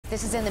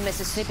This is in the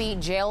Mississippi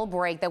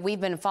jailbreak that we've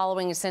been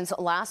following since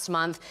last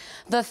month.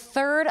 The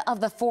third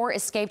of the 4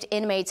 escaped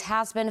inmates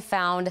has been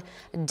found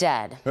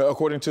dead.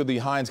 According to the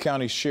Hinds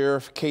County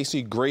Sheriff,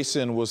 Casey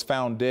Grayson was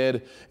found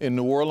dead in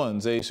New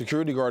Orleans. A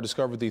security guard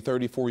discovered the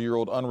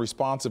 34-year-old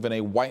unresponsive in a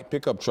white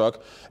pickup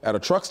truck at a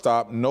truck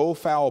stop. No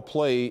foul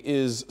play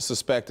is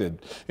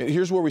suspected.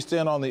 Here's where we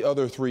stand on the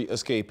other 3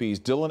 escapees.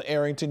 Dylan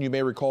Arrington, you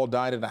may recall,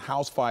 died in a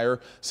house fire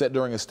set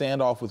during a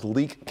standoff with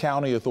Leake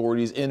County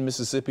authorities in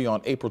Mississippi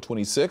on April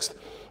 26th.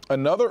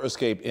 Another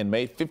escaped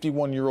inmate,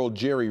 51-year-old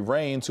Jerry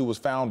Rains, who was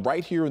found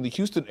right here in the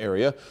Houston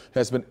area,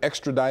 has been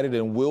extradited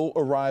and will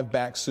arrive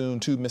back soon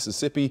to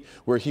Mississippi,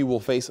 where he will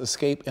face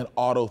escape and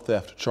auto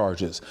theft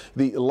charges.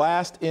 The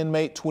last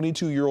inmate,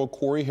 22-year-old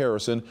Corey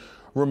Harrison,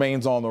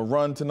 remains on the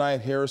run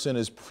tonight. Harrison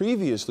is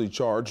previously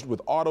charged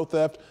with auto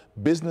theft,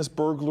 business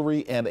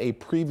burglary, and a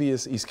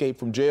previous escape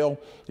from jail.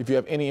 If you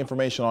have any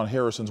information on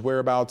Harrison's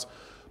whereabouts,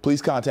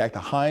 please contact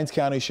the Hinds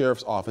County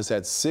Sheriff's Office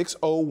at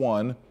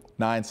 601-974-2900.